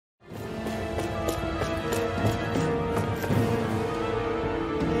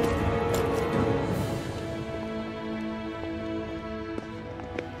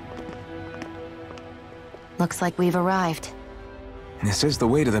Looks like we've arrived. This is the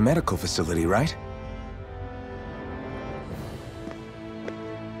way to the medical facility, right?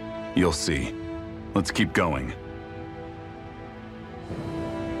 You'll see. Let's keep going.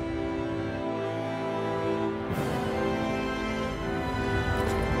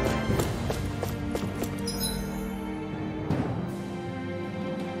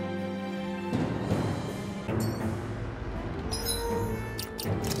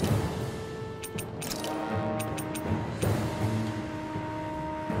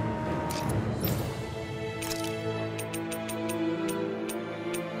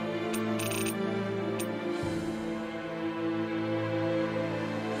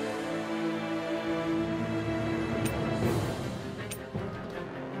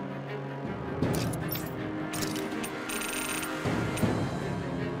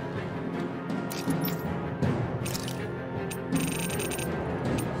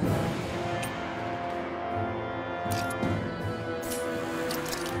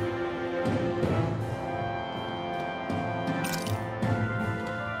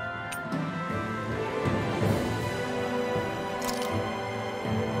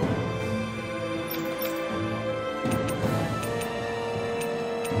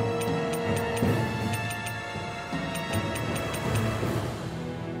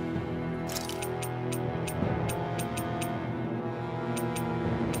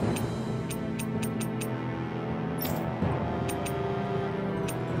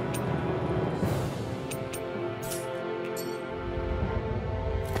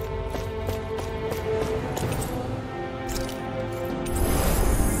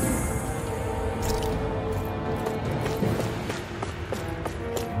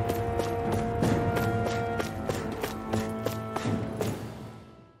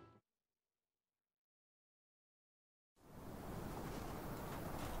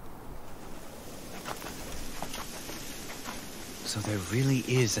 So there really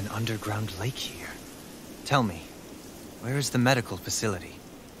is an underground lake here. Tell me, where is the medical facility?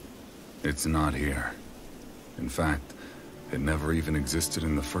 It's not here. In fact, it never even existed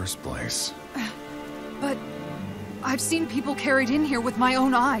in the first place. But I've seen people carried in here with my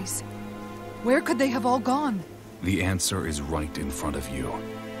own eyes. Where could they have all gone? The answer is right in front of you.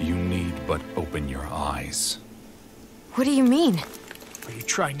 You need but open your eyes. What do you mean? Are you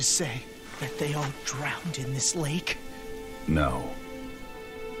trying to say that they all drowned in this lake? No.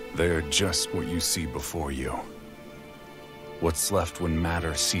 They're just what you see before you. What's left when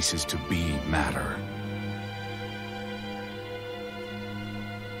matter ceases to be matter.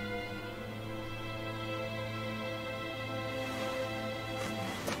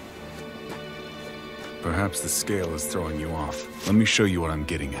 Perhaps the scale is throwing you off. Let me show you what I'm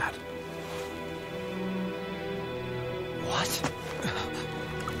getting at. What?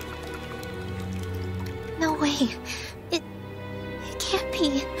 No way. It can't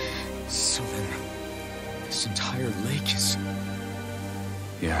be. So then, this entire lake is...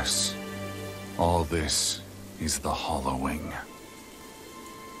 Yes. All this is the hollowing.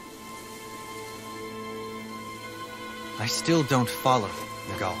 I still don't follow,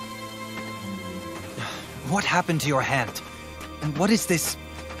 Nagal. What happened to your hand? And what is this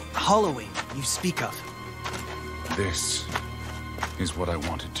hollowing you speak of? This is what I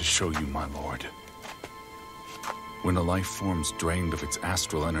wanted to show you, my lord. When a life form's drained of its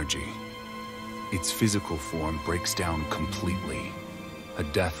astral energy, its physical form breaks down completely, a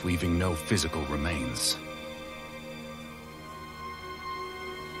death leaving no physical remains.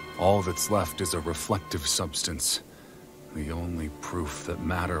 All that's left is a reflective substance, the only proof that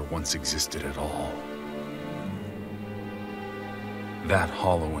matter once existed at all. That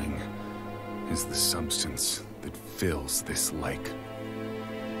hollowing is the substance that fills this lake.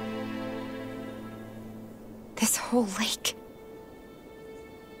 This whole lake.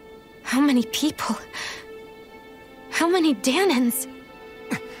 How many people? How many Danans?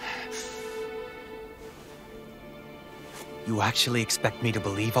 You actually expect me to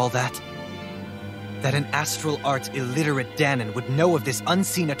believe all that? That an astral arts illiterate Danan would know of this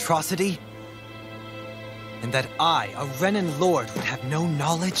unseen atrocity? And that I, a Renan lord, would have no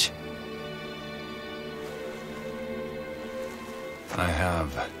knowledge? I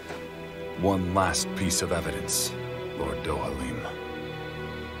have one last piece of evidence, Lord Dohalim.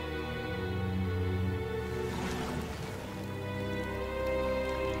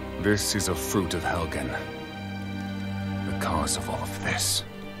 This is a fruit of Helgen, the cause of all of this.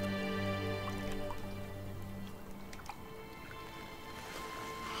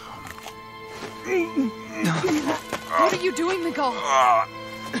 What are you doing, Nagal?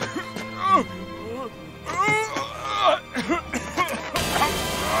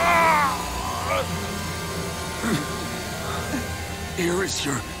 Here is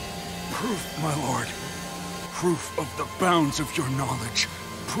your proof, my lord. Proof of the bounds of your knowledge.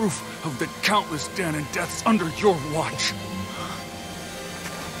 Proof of the countless Danon deaths under your watch.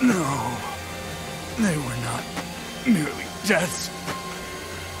 No, they were not merely deaths.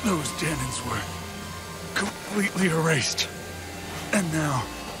 Those Danons were completely erased. And now,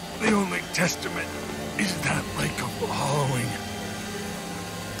 the only testament is that lake of hollowing.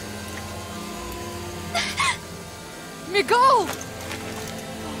 Miguel!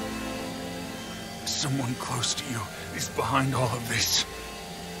 Someone close to you is behind all of this.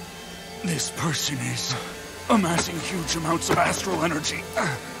 This person is amassing huge amounts of astral energy.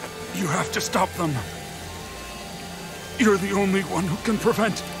 You have to stop them. You're the only one who can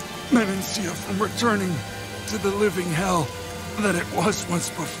prevent Menancia from returning to the living hell that it was once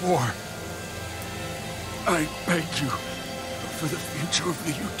before. I beg you, for the future of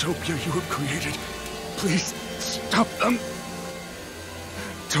the utopia you have created, please stop them.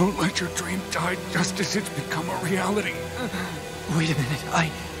 Don't let your dream die just as it's become a reality. Wait a minute,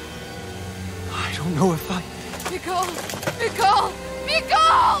 I don't know if I... Miguel! Miguel!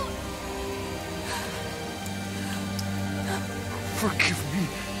 Miguel! Forgive me,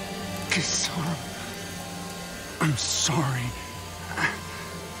 Kisara. I'm sorry.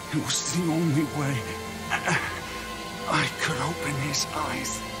 It was the only way I could open his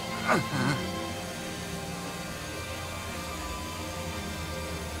eyes.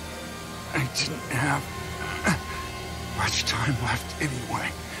 I didn't have much time left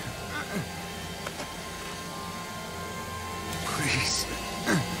anyway. Please,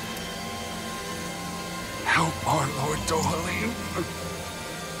 help our Lord Dohalim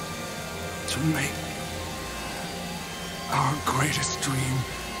to make our greatest dream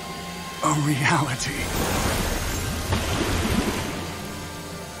a reality.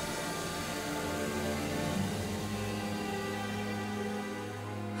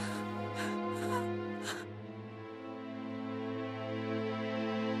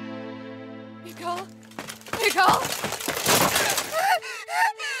 Miguel? Miguel?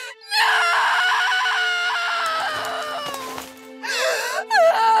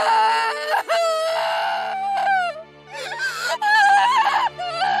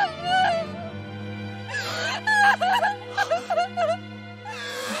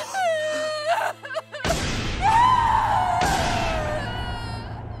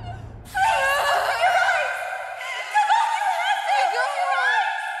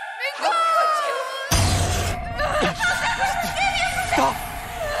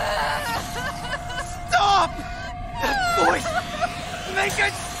 Stop! That voice! Make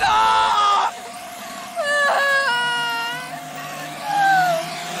it stop!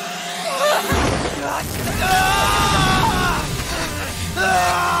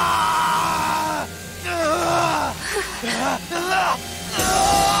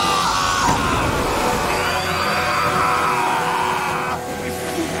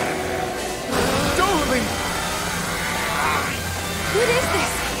 Dohalim! What is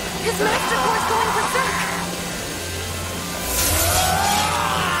this? His master core's going berserk!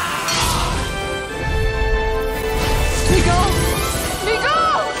 Miguel!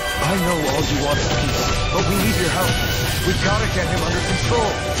 Miguel! I know all you want is peace, but we need your help. We've got to get him under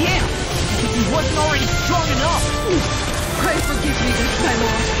control. Damn! He wasn't already strong enough! Pray forgive me this time,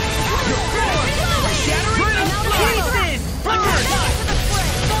 Lord. Shattering the pieces! Burn!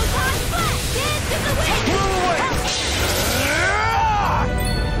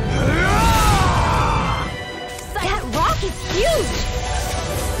 That rock is huge!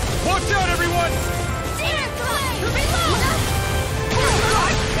 Watch out, everyone!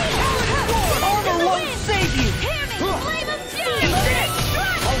 Armor won't save you!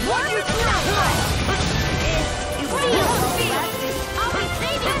 I'll run you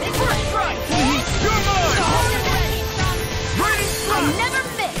You're mine! Raining strike! Never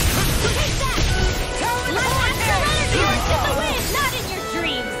miss! Take that! Light astral energy! In the wind, not in your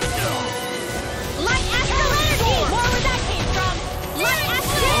dreams! Light astral energy! More where that came from! Light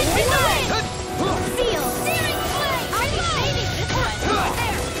astral energy! In the wind! Seal! Searing flame! I'll be saving this one!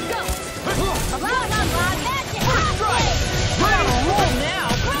 There! Go! Blah, blah, blah! Magic! Hot flame! We're on a roll now!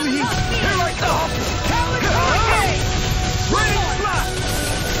 Please, here I come! Talent hurricane! Raining strike!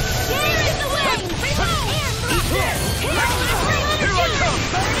 Here in the wind! Air thrust! Here I come!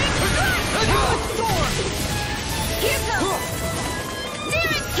 Storm! Here goes!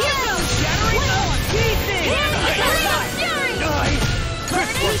 Searing flame! Shattering the pieces! Here we go! Fury!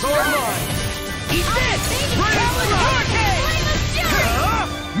 This was all mine! Eat this! Talent hurricane! Flame of fury!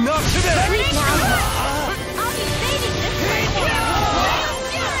 Not today! Wait now! I'll be saving this one! Flame of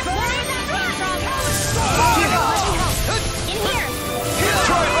fury! Where did that come from? In here!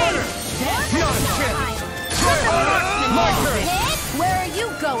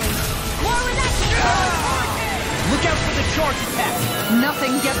 Charge attack!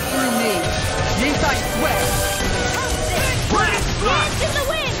 Nothing gets through me. This I swear. Dance in the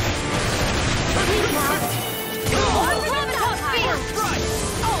wind! Please now. Or from the top field!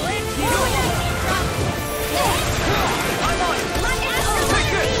 Oh, it's you! I'm on it! Like astral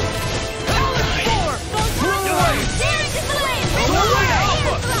energy! Power storm! Dance in the wind! Dohalim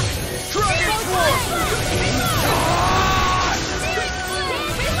Alpha! Dragon Swarm!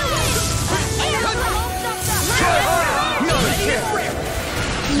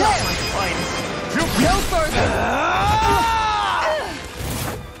 No further.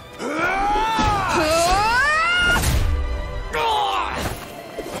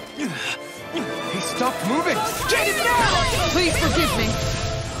 He stopped moving! Get it now! Please forgive me.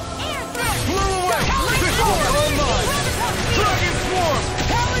 Blow away! This one's all mine! Dragon Swarm!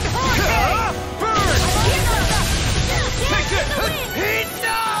 Talon Hurricane! Burn! Take this! Heat!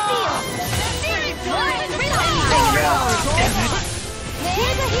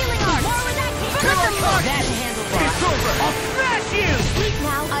 Here's a healing art! Here I come! That handle bar. It's over! I'll smash you! Sleep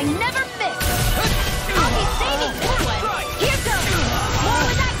now, I never miss! I'll be saving this one! Here goes! More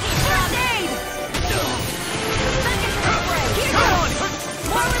where that came from! Aid! Second spray! Here goes!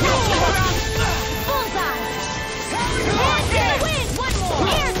 More where that came from! Bullseye! Dance in the wind! One more!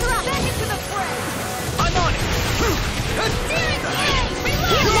 Air thrust! Back into the fray! I'm on it! Searing flame!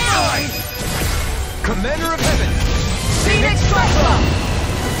 Reload! Now! Commander of Heaven! Phoenix Cyclone!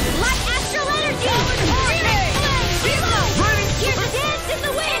 Light astral energy! Searing flame! Reload! Here's a dance in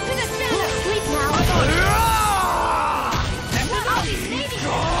the wind! To the center! Sleep now! I'll be saving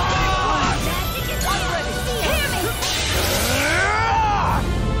you! Magic is already! Hear me!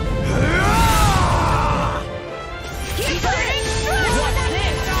 Keep burning! What's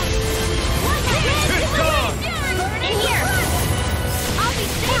this? Like a dance in the wind! In here! I'll be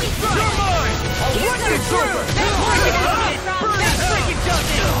saving you! You're mine! I'll run you through! That freaking does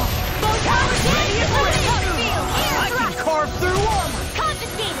it! I can carve through armor!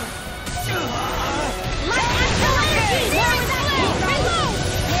 Confiscated! Light astral energy! Searing flame! Reload!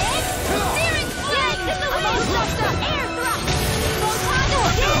 Searing flame! Dance in the wind! Air thrust! Dance in the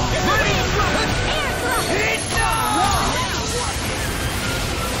wind! Air thrust!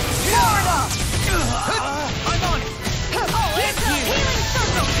 Florida! I'm on it! Oh, it's a healing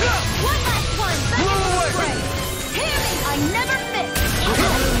circle! One last one! Blow away! Spray! Hear me! I never miss!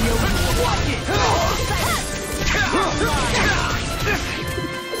 Watch it!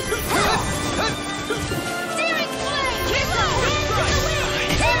 Searing flame! Reload!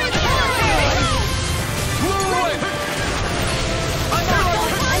 Dance in the wind! Searing flame! Blow away! I'm on it!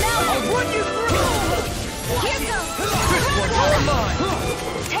 I'll run you through! Here goes! This one's all mine!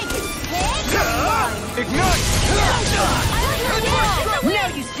 Take it! Ignite! Now Now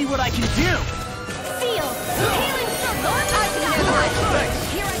you see what I can do! Feel! Healing circle! Thanks!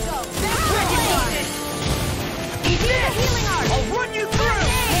 Here I go! Eat Here's a this! healing art! I'll run you through!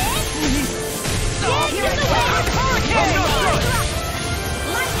 Dance in the wind! I'm not done!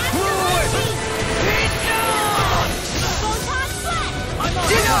 Light Blow astral away! energy! Hit on! Photon flash! I'm on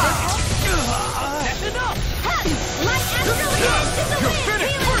it! That's enough! Light astral dance in the You're wind!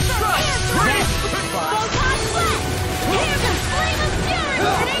 finished! Healing First circle! strike! Air Ready? thrust! Photon flash! Hear the flame of fury!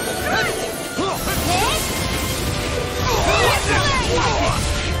 Burning strike! Hit! Here's the flame!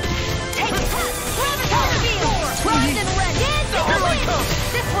 Take it! Power field! Primed and ready! Dance in the wind!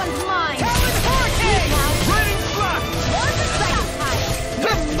 This one's mine! Talon Hurricane! Ready, slap! More the sacrifice!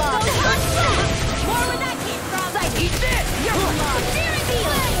 You're mine! Photon flash! More where that came from! Eat this! You're mine! Searing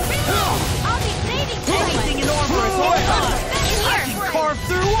flame! Reload! I'll be saving Anything in armor is all mine! I can carve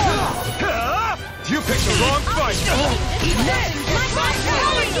through armor! You picked the wrong fight! Eat this! Light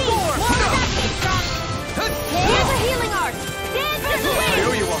astral energy! More where that came from! Here's a healing art! Dance in the wind!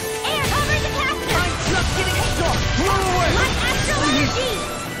 Here you are! Air cover the caster! I'm just getting started! Blow away! Light astral energy!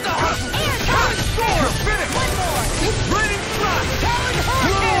 Air cover! You're finished! One more! Ready, slap! Talon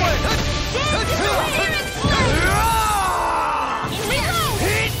Hurricane! Dance in the wind! Searing flame! Reload!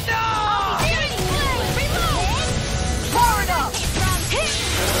 Hit on! Searing flame! Reload! Far enough! Hit!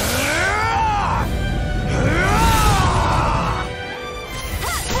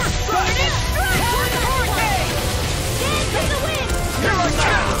 First strike! Talon Hurricane! Dance in the wind! Here I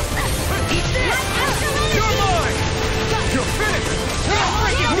come! Eat this! Light astral energy! You're mine! You're finished!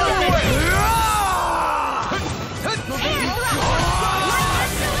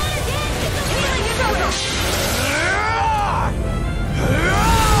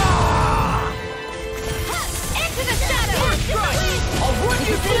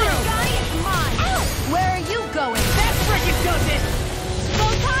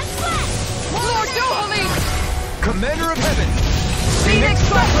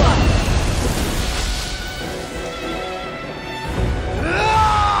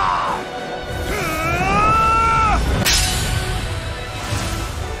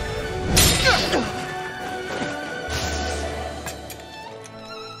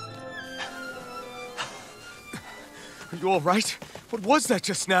 Are you all right? What was that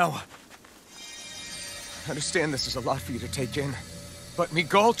just now? I understand this is a lot for you to take in, but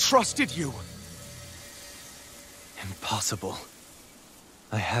Miguel trusted you. Impossible.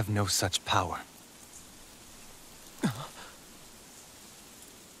 I have no such power.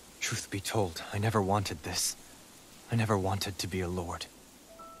 Truth be told, I never wanted this. I never wanted to be a lord.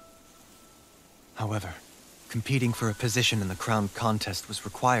 However, competing for a position in the crown contest was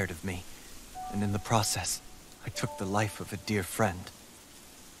required of me, and in the process, I took the life of a dear friend.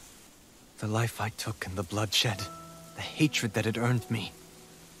 The life I took and the bloodshed, the hatred that it earned me.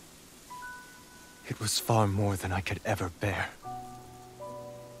 It was far more than I could ever bear.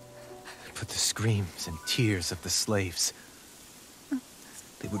 But the screams and tears of the slaves,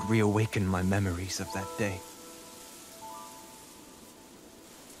 they would reawaken my memories of that day.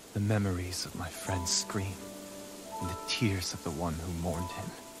 The memories of my friend's scream, and the tears of the one who mourned him.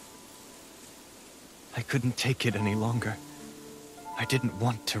 I couldn't take it any longer. I didn't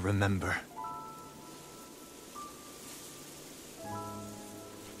want to remember.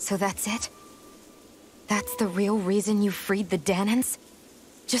 So that's it? That's the real reason you freed the Danans?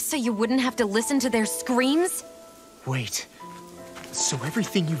 Just so you wouldn't have to listen to their screams? Wait. So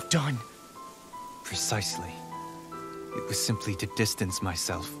everything you've done... Precisely. It was simply to distance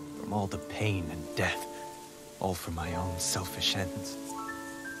myself from all the pain and death, all for my own selfish ends.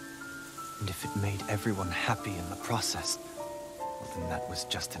 And if it made everyone happy in the process, well, then that was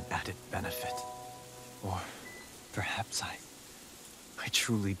just an added benefit. Or perhaps I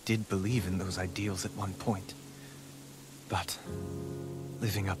truly did believe in those ideals at one point. But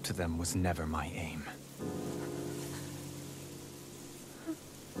living up to them was never my aim.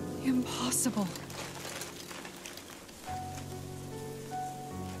 Impossible.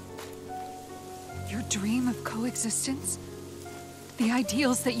 Your dream of coexistence? The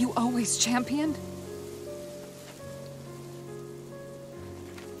ideals that you always championed?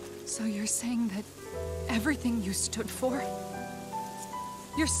 So you're saying that everything you stood for?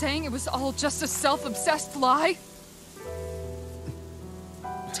 You're saying it was all just a self-obsessed lie?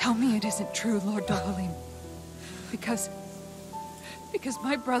 Tell me it isn't true, Lord Dohalim. Because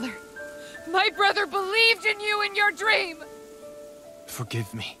my brother believed in you in your dream!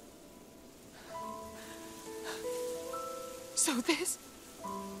 Forgive me. So this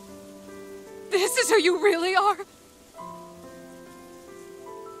is who you really are?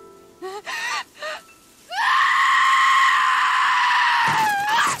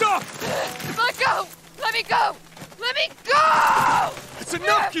 Stop! Let go! Let me go! Let me go! It's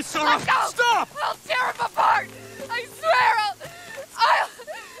enough, Kisara! Let go! Stop! I'll tear him apart! I swear I'll...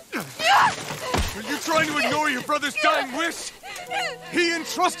 Are you trying to ignore your brother's dying wish? He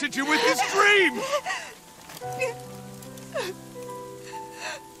entrusted you with his dream!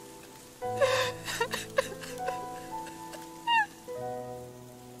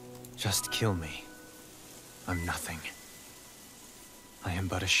 Just kill me. I'm nothing. I am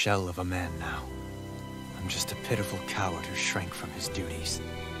but a shell of a man now. I'm just a pitiful coward who shrank from his duties.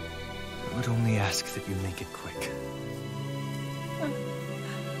 I would only ask that you make it quick.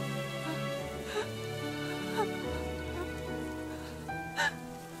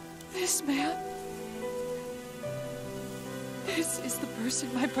 This man... This is the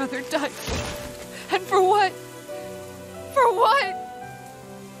person my brother died for. And for what? For what?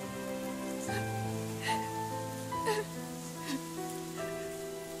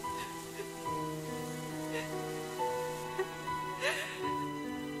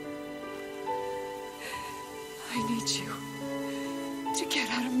 I need you to get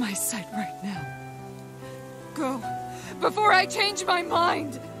out of my sight right now. Go, before I change my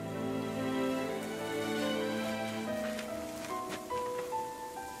mind!